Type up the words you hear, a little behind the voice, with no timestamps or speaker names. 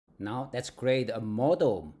Now let's create a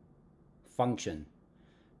model function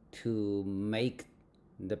to make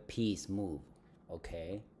the piece move.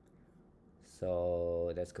 Okay,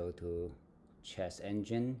 so let's go to chess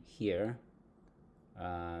engine here.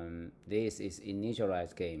 This is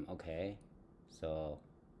initialize game. Okay, so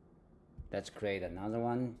let's create another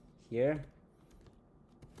one here.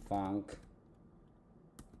 Func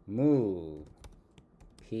move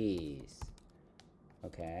piece.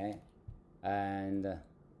 Okay, and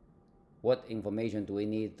what information do we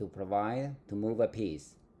need to provide to move a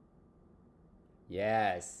piece?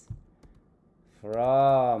 Yes,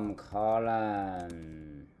 from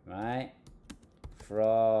column, right?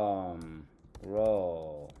 From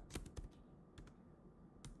row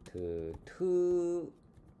to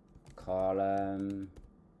column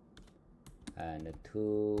and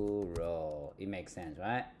to row. It makes sense,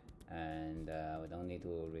 right? And we don't need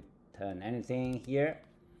to return anything here.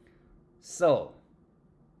 So,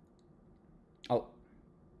 oh,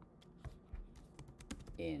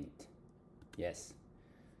 int, yes.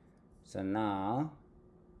 So now,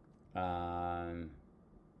 how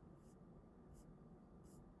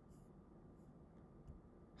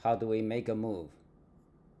do we make a move?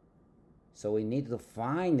 So we need to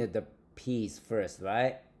find the piece first,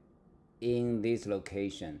 right? In this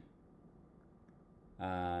location.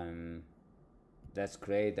 Let's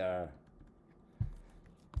create a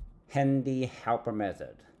handy helper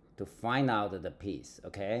method to find out the piece.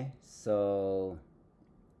 Okay, so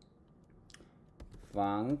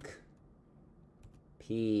func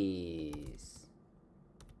piece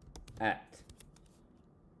at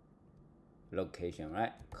location,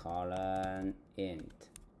 right? Column int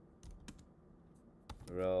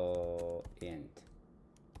row int.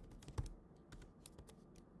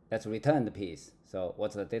 Let's return the piece. So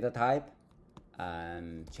what's the data type?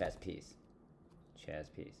 Chess piece. Chess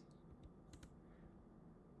piece.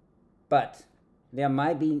 But there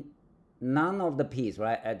might be none of the piece,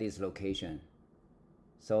 right, at this location.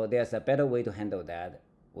 So there's a better way to handle that.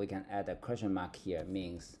 We can add a question mark here.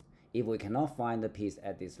 Means if we cannot find the piece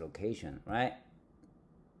at this location, right,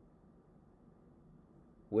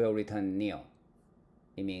 we'll return nil.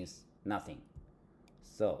 It means nothing.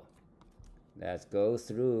 So let's go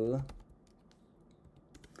through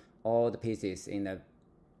all the pieces in the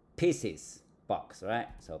pieces box, right?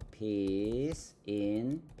 So piece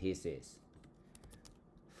in pieces.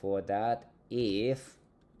 For that, if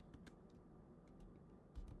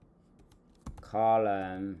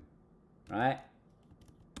column, right,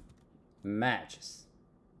 matches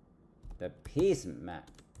the piece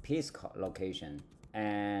location,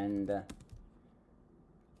 and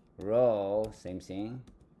row, same thing,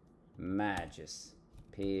 matches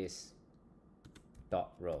piece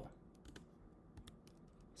dot row.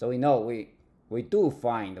 So we know we do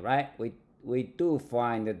find, right? We do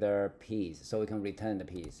find the piece, so we can return the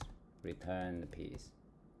piece. Return the piece.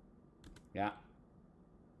 Yeah.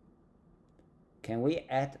 Can we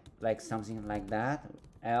add like something like that?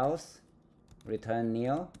 Else, return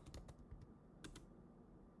nil.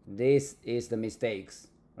 This is the mistakes,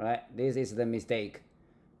 right? This is the mistake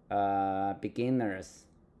beginners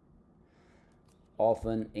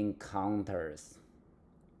often encounters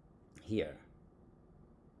here.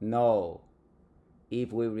 No,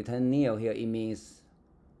 if we return nil here, it means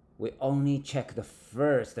we only check the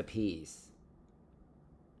first piece.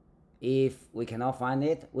 If we cannot find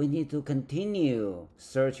it, we need to continue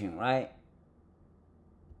searching, right?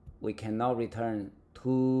 We cannot return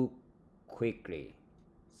too quickly.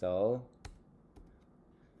 So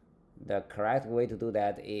the correct way to do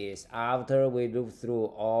that is after we look through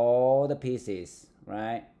all the pieces,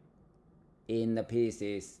 right? In the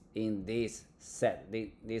pieces in this set,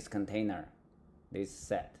 this container, this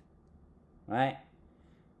set, right?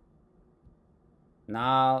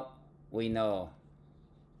 Now we know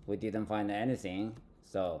we didn't find anything,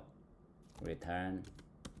 so return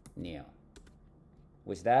nil.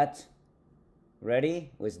 With that ready,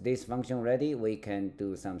 with this function ready, we can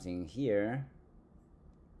do something here.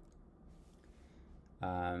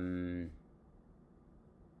 So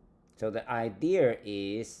the idea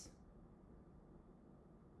is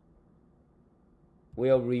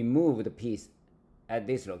we'll remove the piece at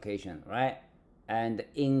this location, right? And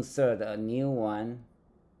insert a new one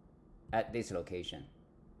at this location.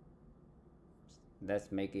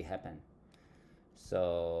 Let's make it happen.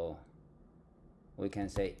 So we can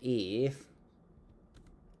say if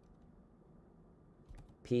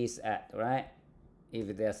piece at, right?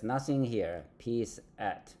 If there's nothing here, piece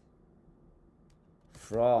at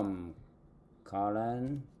from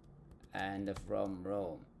column and from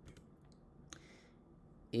row.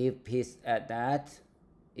 If piece at that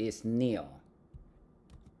is nil,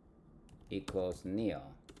 equals nil,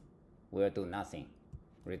 we'll do nothing,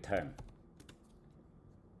 return.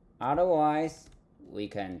 Otherwise, we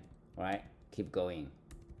can, right, keep going.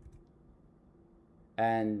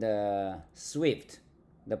 And Swift,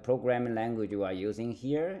 the programming language we are using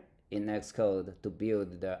here in Xcode to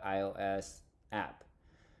build the iOS app,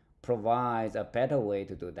 provides a better way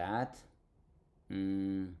to do that.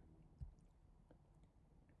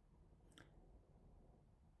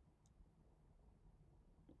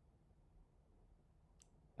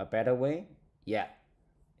 A better way? Yeah,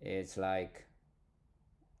 it's like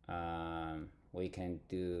we can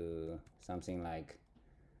do something like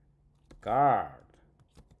guard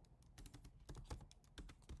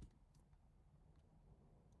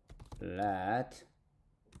let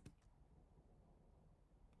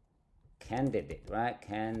candidate, right?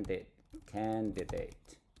 Candidate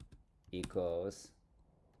equals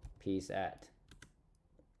piece at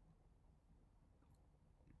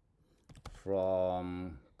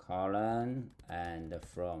from column and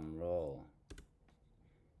from row.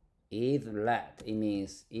 If let, it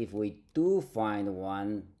means if we do find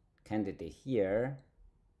one candidate here,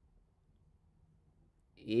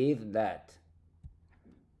 if that,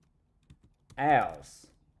 else.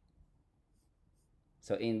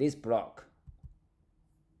 So in this block,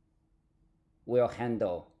 we'll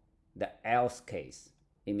handle the else case.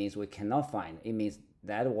 It means we cannot find. It means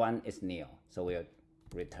that one is nil. So we'll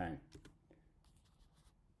return.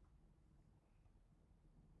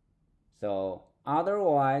 So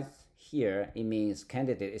otherwise, here it means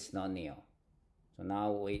candidate is not nil. So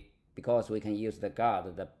now because we can use the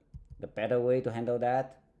guard, the better way to handle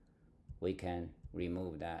that, we can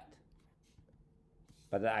remove that.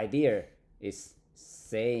 But the idea is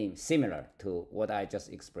similar to what I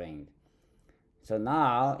just explained. So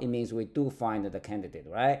now it means we do find the candidate,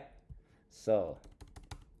 right? So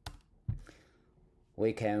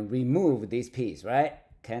we can remove this piece, right?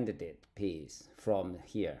 Candidate piece from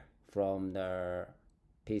here, from the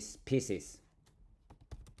pieces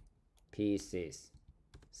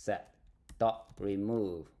set dot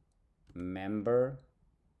remove member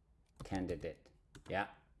candidate. Yeah.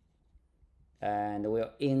 And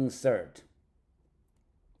we'll insert.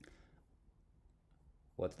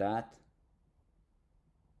 What's that?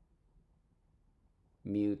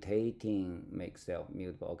 Mutating makes self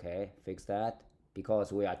mutable. Okay, fix that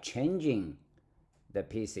because we are changing the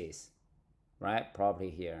pieces, right?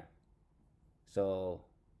 Property here. So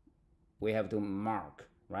we have to mark,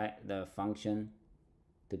 right, the function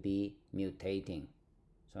to be mutating.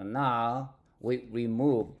 So now we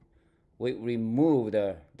remove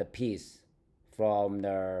the piece from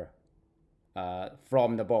the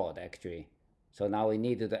board actually. So now we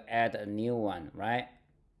need to add a new one, right?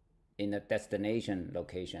 In the destination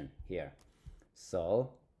location here.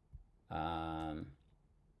 So can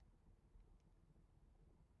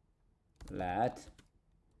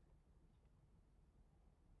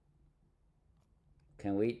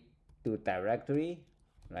we do directory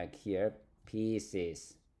like here,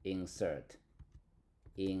 pieces insert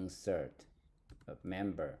a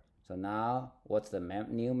member. So now what's the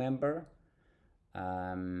new member?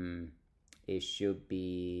 It should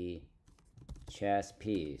be chess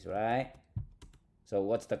piece, right? So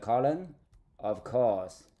what's the column? Of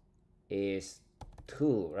course is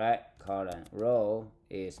 2, right? Column. Row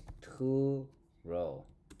is 2 row.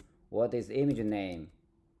 What is image name?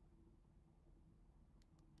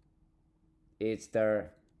 It's the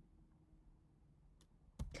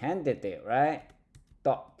candidate, right?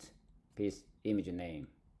 Dot piece image name.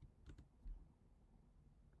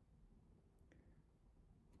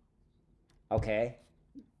 Okay,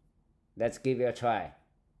 let's give it a try.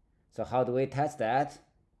 So how do we test that?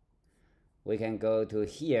 We can go to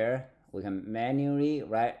here. We can manually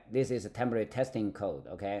write. This is a temporary testing code,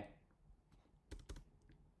 okay?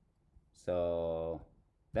 So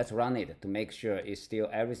let's run it to make sure it's still,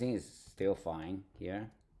 everything is still fine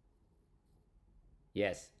here.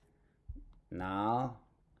 Yes. Now,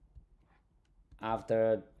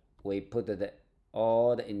 after we put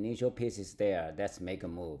all the initial pieces there, let's make a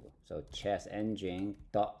move. So chess engine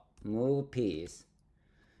dot move piece.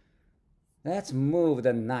 Let's move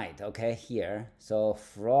the knight, okay, here. So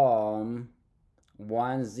from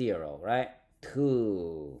 1 0, right,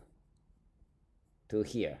 to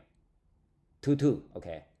here, 2 2,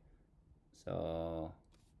 okay. So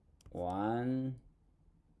 1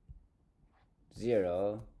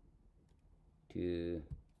 0 to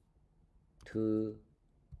 2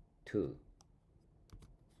 2,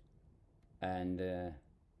 and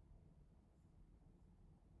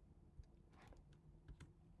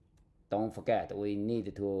don't forget we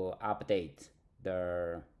need to update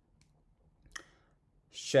the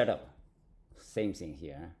shadow same thing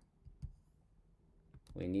here.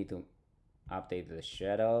 We need to update the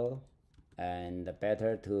shadow, and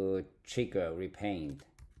better to trigger repaint.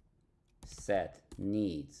 Set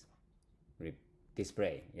needs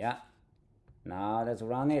display. Yeah. Now let's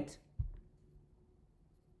run it.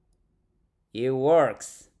 It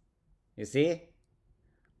works. You see?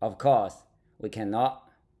 Of course, we cannot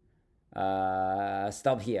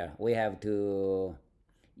stop here. We have to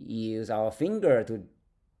use our finger to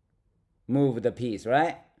move the piece,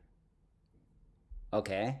 right?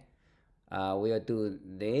 Okay. We'll do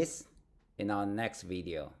this in our next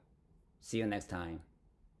video. See you next time.